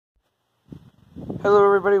Hello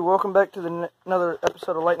everybody, welcome back to another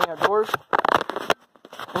episode of Lightning Outdoors.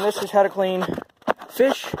 And this is how to clean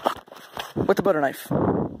fish with a butter knife.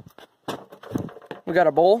 We got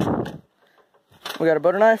a bowl, we got a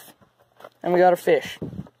butter knife, and we got a fish.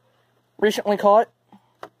 Recently caught,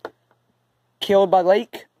 killed by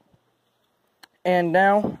lake, and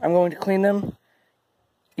now I'm going to clean them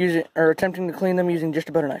attempting to clean them using just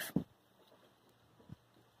a butter knife.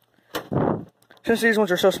 Since these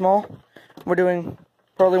ones are so small, we're doing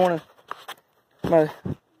probably one of my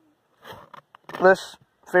less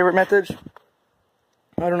favorite methods.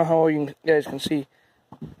 I don't know how well you guys can see.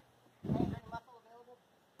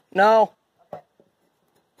 No.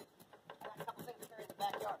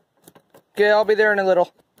 Okay, I'll be there in a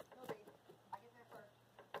little.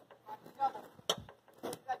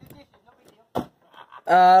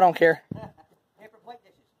 I don't care. Paper plate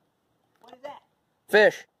dishes. What is that?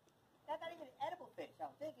 Fish. That's not even an edible fish, I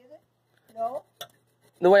don't think, is it? No?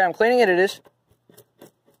 The way I'm cleaning it, it is. Yeah,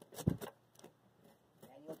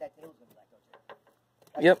 you know what that tail's gonna be like, don't you?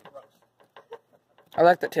 That's Yep. gross. I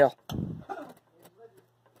like that tail.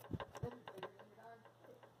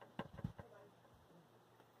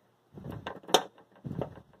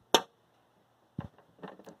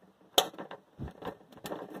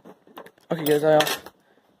 Okay guys, I'll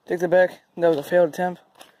take the back. That was a failed attempt.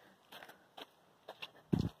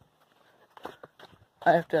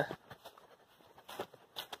 I have to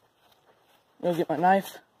go get my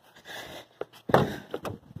knife out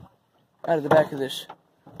of the back of this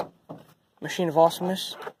machine of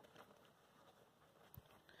awesomeness.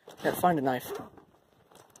 Gotta find a knife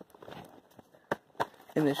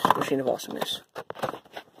in this machine of awesomeness.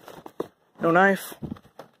 No knife.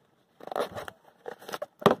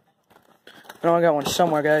 I know I got one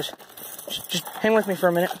somewhere, guys. Just hang with me for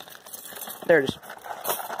a minute. There it is.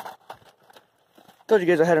 Told you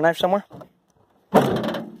guys I had a knife somewhere.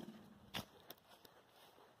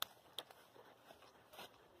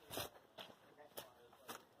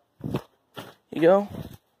 Here you go.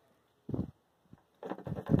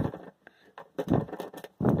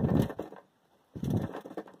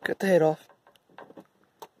 Cut the head off.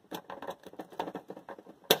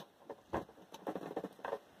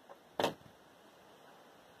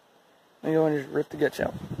 And go and just rip the guts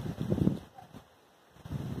out.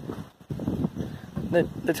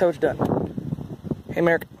 That's how it's done. Hey,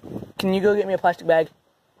 Merrick, can you go get me a plastic bag?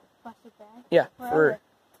 Plastic bag? Yeah,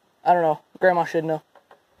 I don't know. Grandma should know.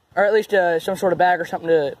 Or at least some sort of bag or something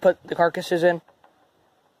to put the carcasses in.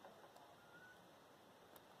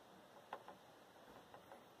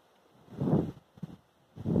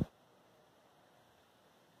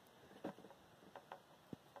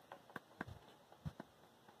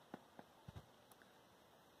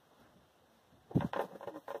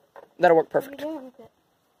 That'll work perfect. What are you doing with it?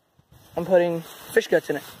 I'm putting fish guts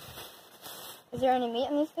in it. Is there any meat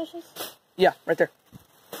in these fishes? Yeah, right there.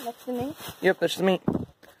 That's the meat? Yep, that's the meat. So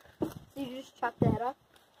you just chop the head off?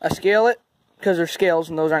 I scale it, because there's scales,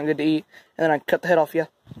 and those aren't good to eat. And then I cut the head off, yeah.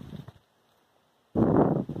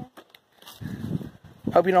 Okay.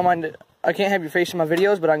 Hope you don't mind it. I can't have your face in my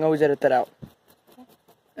videos, but I can always edit that out. Okay.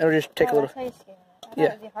 It'll just take a little... That's how you scale it. I thought Yeah.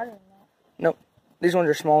 it would be harder than that. Nope. These ones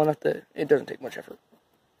are small enough that it doesn't take much effort.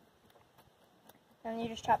 And you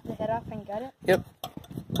just chop the head off and gut it? Yep.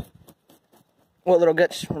 What little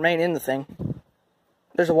guts remain in the thing.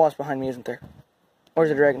 There's a wasp behind me, isn't there? Or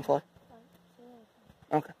is it a dragonfly?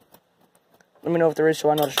 Okay. Let me know if there is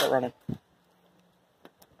so I know to start running.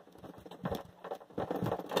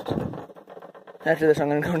 After this, I'm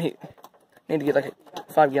going to go need to get like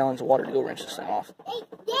 5 gallons of water to go rinse this thing off. Hey,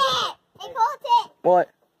 Dad! Hey, hold it! What?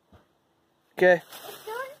 Okay. Is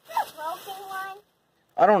yours the broken one?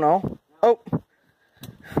 I don't know. Oh.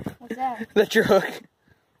 What's that? That's your hook.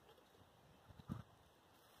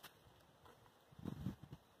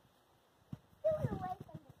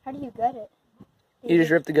 How do you gut it? You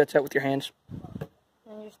just rip the guts out with your hands.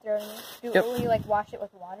 And you just throw it in? Yep. Will you like wash it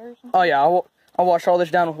with water or something? Oh yeah, I'll wash all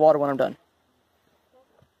this down with water when I'm done.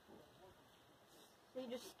 So you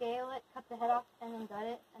just scale it, cut the head off, and then gut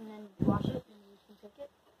it, and then wash it, and you can cook it?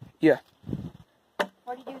 Yeah.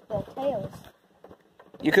 What do you do with the tails?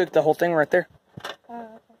 You cook the whole thing right there. Oh,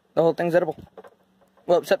 okay. The whole thing's edible.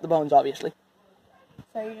 Well, except the bones, obviously.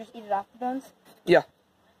 So you just eat it off the bones? Yeah.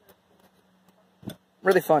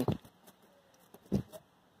 Really fun.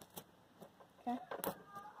 Okay.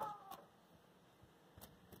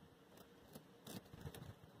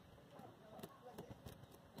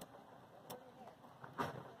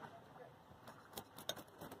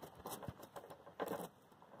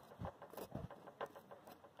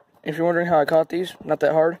 If you're wondering how I caught these, not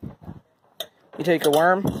that hard. You take a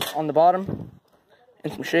worm on the bottom,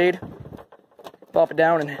 in some shade. Pop it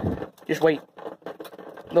down and just wait.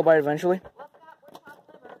 They'll bite eventually.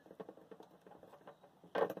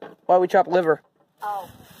 Why we chop liver? Oh,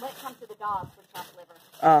 when it comes to the dogs, we chop liver.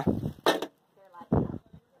 Ah. They're like, I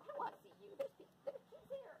want to see you. He's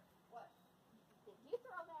here. What? Did you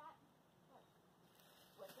throw that?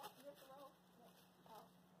 Was that your throw?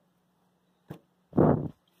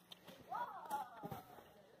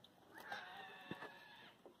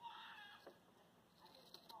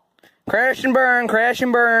 Crash and burn, crash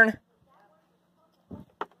and burn.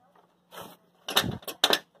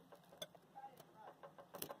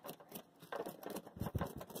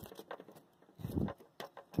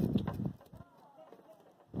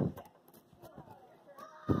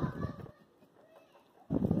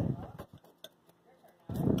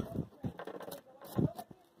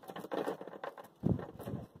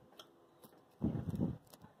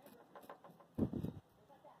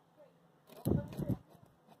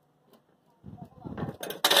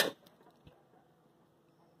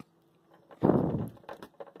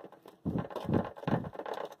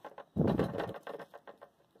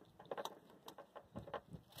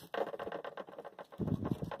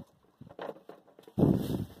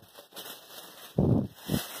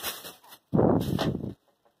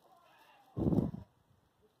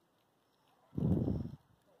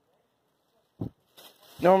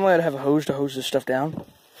 Normally I'd have a hose to hose this stuff down,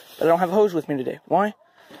 but I don't have a hose with me today. Why?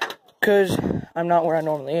 Because I'm not where I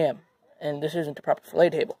normally am, and this isn't the proper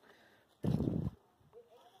fillet table.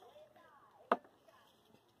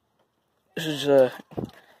 This is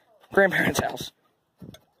grandparents' house.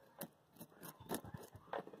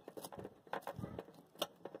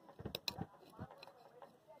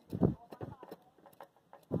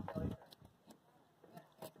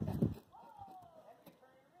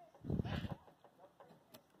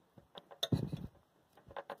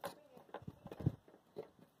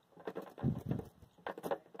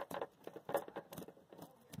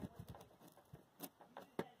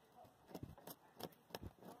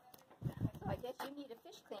 I guess you need a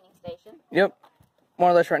fish cleaning station. Yep. More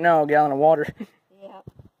or less right now, a gallon of water. Yep.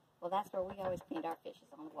 Well, that's where we always cleaned our fishes,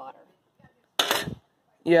 on the water.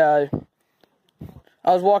 Yeah.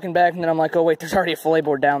 I was walking back, and then I'm like, oh, wait, there's already a fillet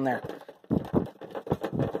board down there. Well,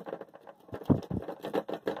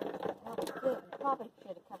 good. We probably should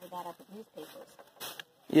have covered that up with newspapers.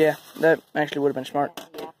 Yeah, that actually would have been smart.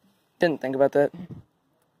 Yeah. Didn't think about that.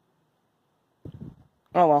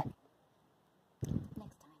 Oh, well.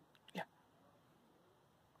 Next time. Yeah.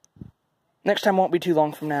 Next time won't be too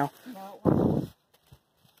long from now. No, it won't.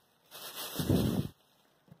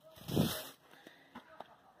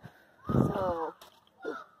 So,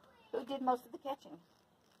 who did most of the catching?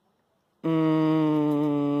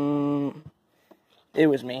 It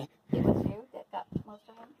was me. It was you that got most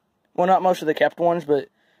of them? Well, not most of the kept ones, but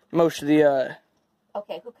most of the,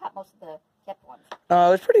 Okay, who caught most of the kept ones? it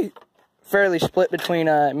was pretty fairly split between,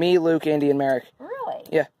 me, Luke, Andy, and Merrick. Really?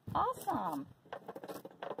 Yeah. Awesome.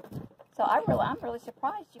 So I'm really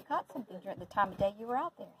surprised you caught something during the time of day you were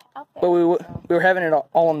out there. But we were having it all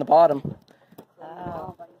on the bottom.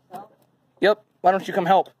 Oh. Yep. Why don't you come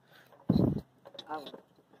help?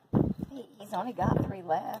 He's only got 3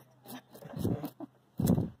 left.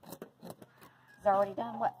 He's already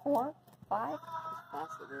done, what, 4? 5?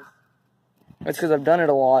 That's because I've done it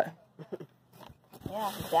a lot.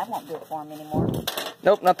 Yeah, his dad won't do it for him anymore.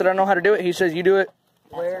 Nope, not that I know how to do it. He says, you do it.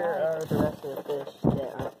 Where are the rest of the fish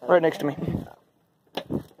that aren't Right next to me.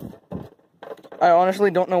 I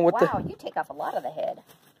honestly don't know what Wow, you take off a lot of the head.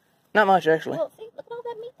 Not much, actually. Well, see, look at all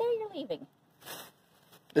that meat there you're leaving.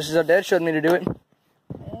 This is how Dad showed me to do it.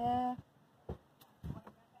 Yeah.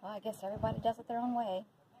 Well, I guess everybody does it their own way.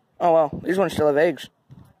 Oh, well. These ones still have eggs.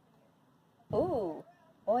 Ooh.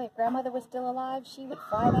 Boy, if Grandmother was still alive, she would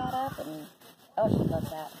fry that up and... Oh, she loves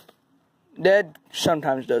that. Dad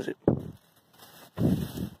sometimes does it.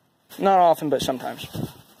 Not often, but sometimes.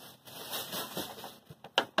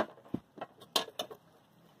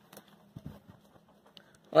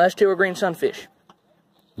 The last 2 are green sunfish.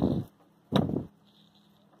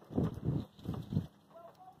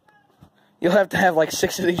 You'll have to have like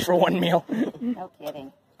 6 of these for one meal. No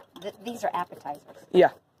kidding. These are appetizers.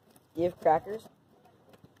 Yeah. Do you have crackers?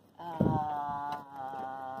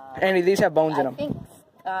 Andy, these have bones in them. I think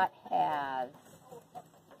Scott has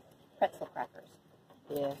pretzel crackers.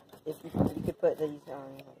 Yeah. If you could put these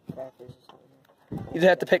on like crackers or something. You'd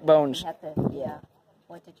have to pick bones. You have to, yeah.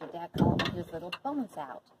 What did your dad call them? His little bones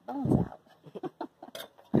out. Bones out.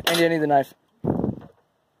 Andy, I need the knife.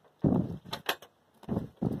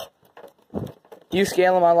 You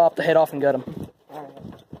scale them, I lop the head off and gut them. Alright.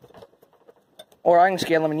 Or I can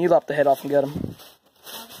scale them and you lop the head off and gut them.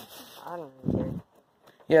 I don't really care.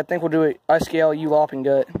 Yeah, I think we'll do it. I scale, you lop and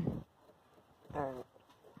gut. Alright.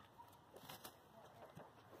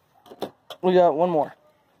 We got one more.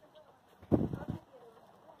 Somebody's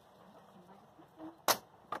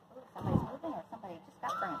moving or somebody just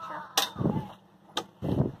got furniture.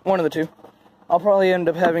 One of the two. I'll probably end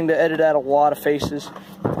up having to edit out a lot of faces.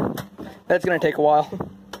 That's going to take a while.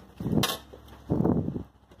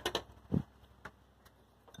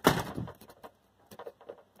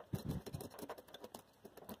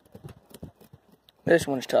 This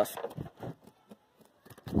one's tough.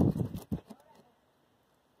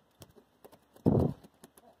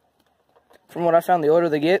 From what I found, the older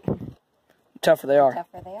they get, the tougher they are.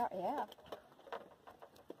 Tougher they are, yeah.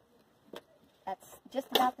 That's just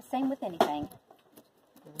about the same with anything.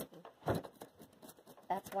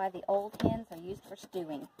 That's why the old hens are used for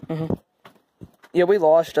stewing. Mm-hmm. Yeah, we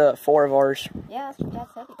lost 4 of ours. Yeah, that's what Dad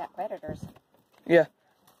said. We got predators. Yeah.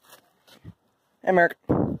 Hey, Merrick.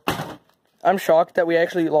 I'm shocked that we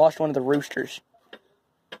actually lost one of the roosters.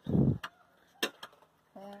 Well,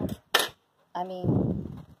 I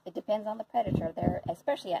mean, it depends on the predator there,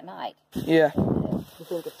 especially at night. Yeah. You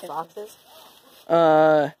think it's foxes?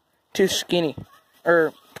 Too skinny.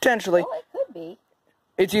 Or, potentially. Well, it could be.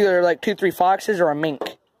 It's either like 2-3 foxes or a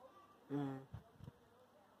mink.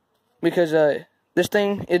 Because, this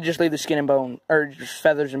thing, it'd just leave the skin and bone, or just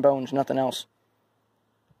feathers and bones, nothing else.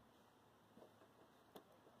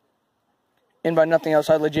 And by nothing else,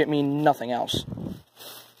 I legit mean nothing else.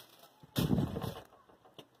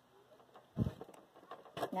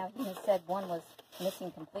 Now, you said one was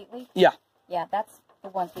missing completely? Yeah. Yeah, that's the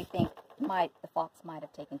ones we think the fox might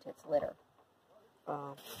have taken to its litter.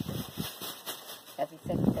 Because he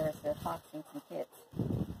said that there was a fox and some kids.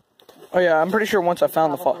 Oh yeah, I'm pretty sure once I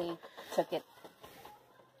found the fox. Probably took it.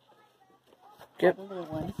 Yep. The little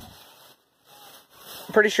ones.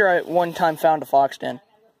 I'm pretty sure I at one time found a fox den.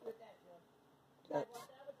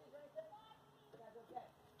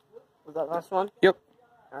 Was that last one? Yep.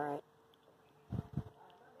 Alright.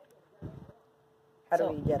 How do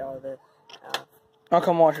we get all this out? I'll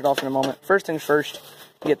come wash it off in a moment. First things first,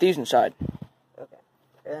 get these inside. Okay.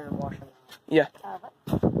 And then wash them. Yeah. Let's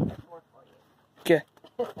work for you. Okay.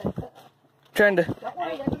 Trying to Don't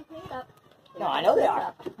worry, they're going to clean it up. No, I know they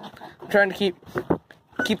are. trying to keep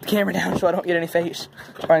the camera down so I don't get any face.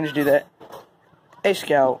 Trying to do that. Hey,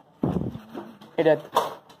 Scout. Hey, Dad.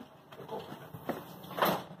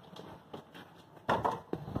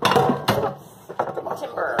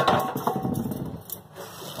 Chipper.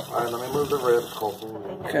 Alright, let me move the ribs, Colton.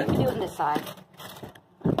 Okay. You can do it on this side.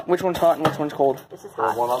 Which one's hot and which one's cold? This is The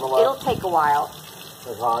hot. one on the It'll left take a while.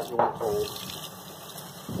 is hot, you want cold.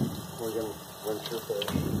 We're going to rinse your fish.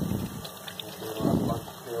 If you want to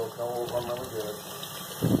feel cold, one really good.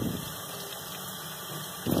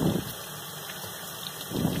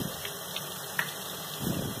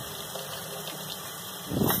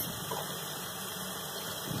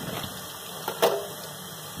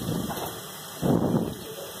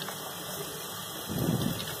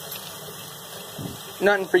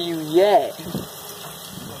 Nothing for you yet.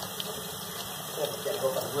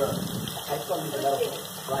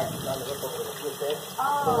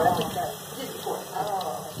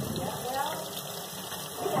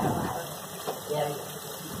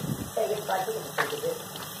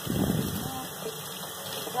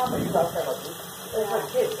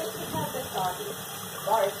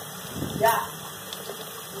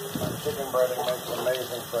 Chicken breading makes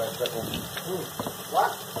amazing fried chicken.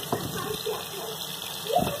 What?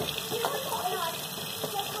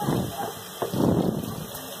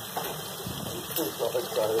 I'm so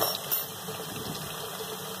excited.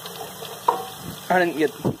 I didn't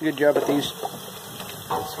get a good job at these.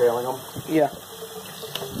 I'm scaling them. Yeah.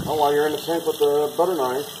 Oh, while you're in the sink with the butter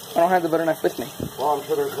knife, I don't have the butter knife with me. well, I'm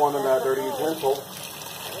sure there's one in that dirty utensil.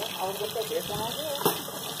 I'll get this. Here's one I do.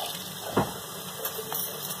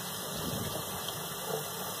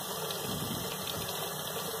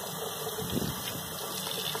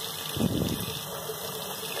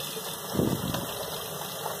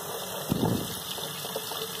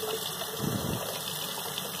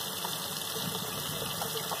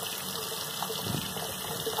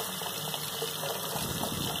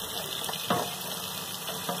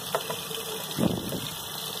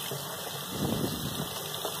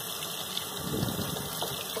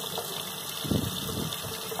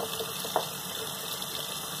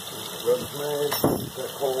 Ribs made, they're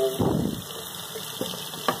cold.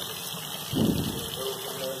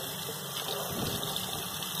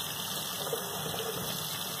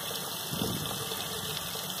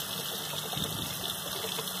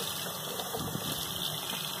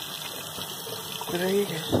 There you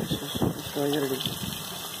go. That's all you gotta do.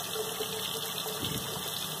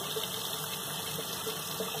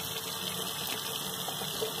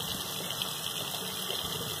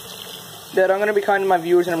 Dad, I'm gonna be kind to my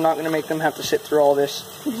viewers and I'm not gonna make them have to sit through all this.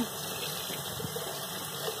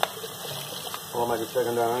 Well, I'll make it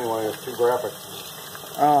taken down anyway. It's too graphic.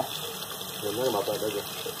 Ah. You didn't think about that, did you?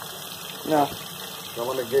 No. Don't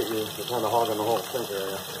let me get you. You're kind of hogging the whole sink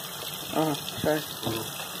area. Sorry.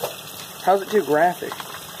 How's it too graphic?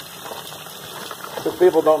 Because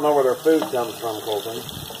people don't know where their food comes from, Colton.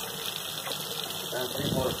 And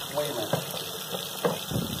people are squeamish.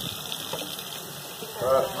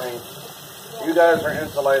 Trust me. You guys are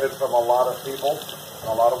insulated from a lot of people and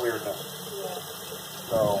a lot of weirdness.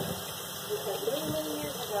 So.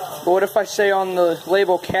 But what if I say on the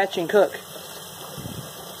label catch and cook?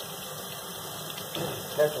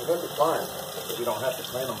 Catch and cook is fine, but you don't have to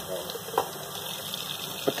clean them for them.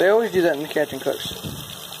 But they always do that in the catch and cooks.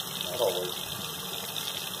 Not always.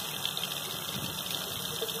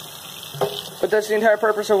 But that's the entire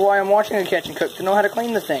purpose of why I'm watching a catch and cook, to know how to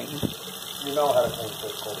clean the thing. You know how to clean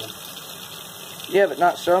fish, Colton. Yeah, but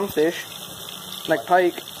not some fish. Like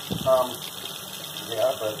pike.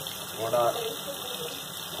 Yeah, but we're not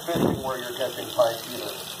fishing where you're catching pike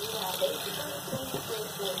either.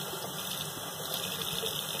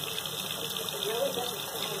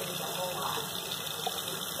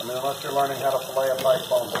 I mean, unless you're learning how to fillet a pike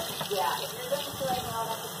bone. Yeah, if you're going to fillet now,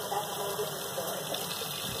 that's a whole different story.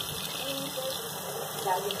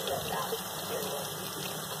 Yeah, you can flip that.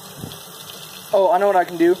 Oh, I know what I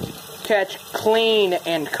can do. Catch, clean,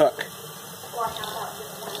 and cook. Or how about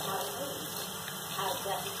just learn how to clean? How to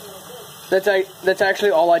clean a good. That's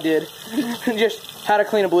actually all I did. Just how to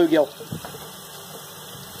clean a bluegill.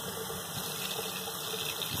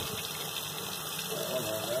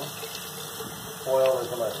 Oil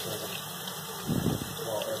is electric.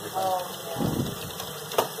 Well, everything.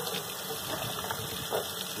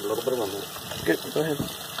 A little bit of lemon. Good, go ahead.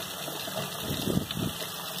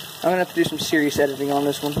 I'm gonna have to do some serious editing on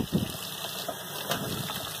this one.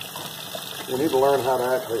 You need to learn how to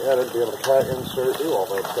actually edit, be able to cut, insert, do all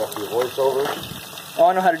that stuff. Do voiceovers. Oh,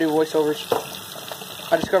 I know how to do voiceovers.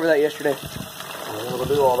 I discovered that yesterday. You're able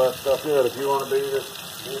to do all that stuff good if you want to be a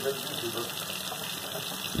big YouTuber.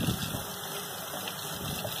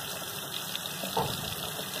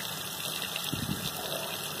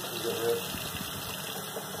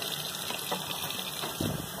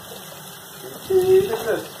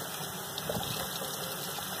 Jesus.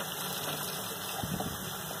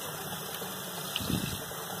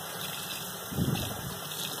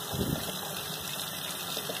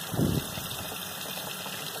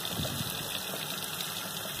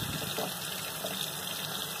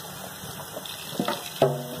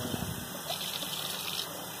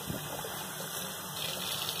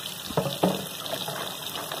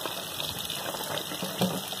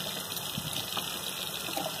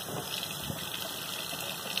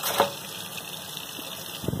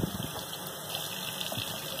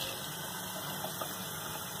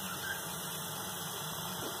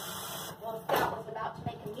 Well, Scout was about to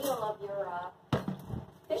make a meal of your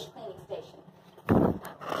fish cleaning station.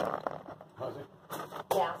 Was it?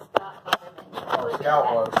 Yeah, Scott had him in. Oh, Scout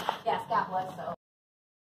was. Yeah, Scott was, so.